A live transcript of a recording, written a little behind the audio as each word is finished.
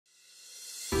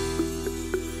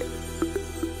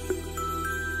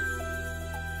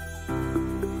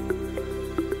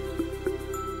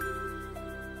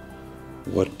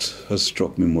what has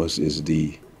struck me most is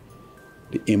the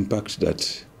impact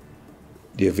that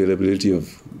the availability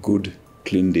of good,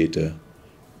 clean data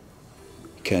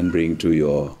can bring to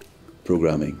your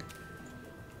programming.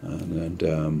 And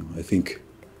I think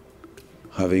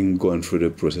having gone through the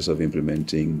process of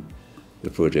implementing the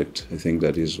project, I think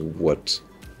that is what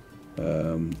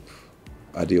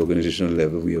at the organizational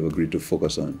level we have agreed to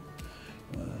focus on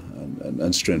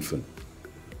and strengthen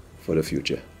for the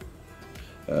future.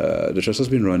 The Trust has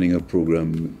been running a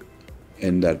program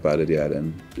in that part of the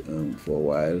island for a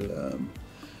while,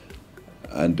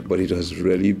 but it has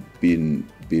really been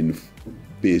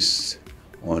based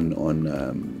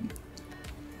on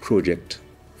project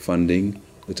funding.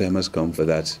 The time has come for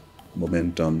that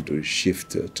momentum to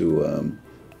shift to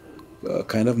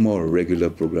kind of more regular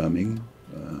programming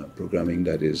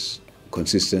that is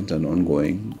consistent and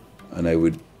ongoing, and I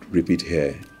would repeat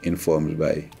here, informed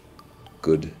by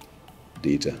good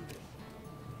data.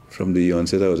 From the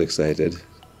onset, I was excited.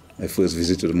 My first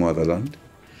visit to the motherland.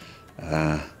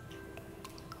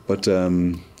 But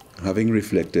having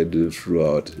reflected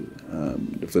throughout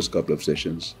the first couple of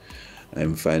sessions,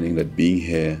 I'm finding that being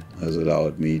here has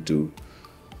allowed me to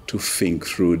think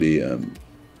through the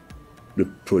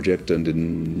project and the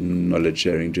knowledge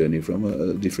sharing journey from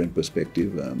a different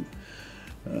perspective.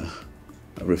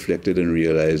 I reflected and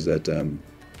realized that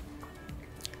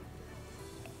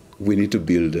we need to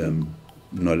build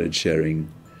knowledge sharing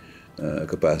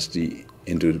capacity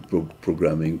into the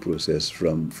programming process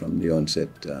from the onset.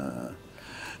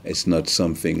 It's not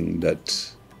something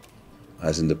that,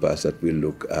 as in the past, that we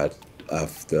look at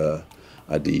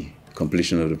at the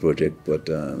completion of the project, but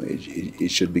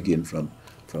it should begin from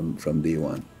day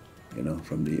one,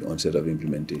 from the onset of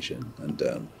implementation. And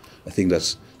I think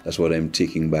that's what I'm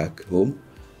taking back home.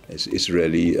 It's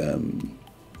really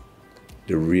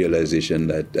the realization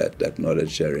that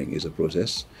knowledge sharing is a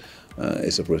process.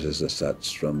 It's a process that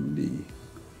starts from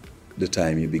the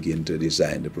time you begin to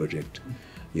design the project.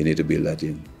 You need to build that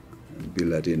in.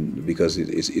 Because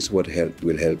it's what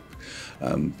will help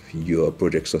your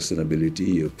project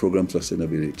sustainability, your program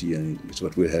sustainability, and it's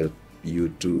what will help you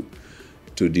to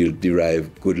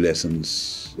derive good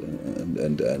lessons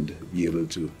and be able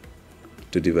to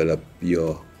develop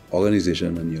your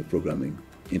organization and your programming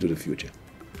into the future.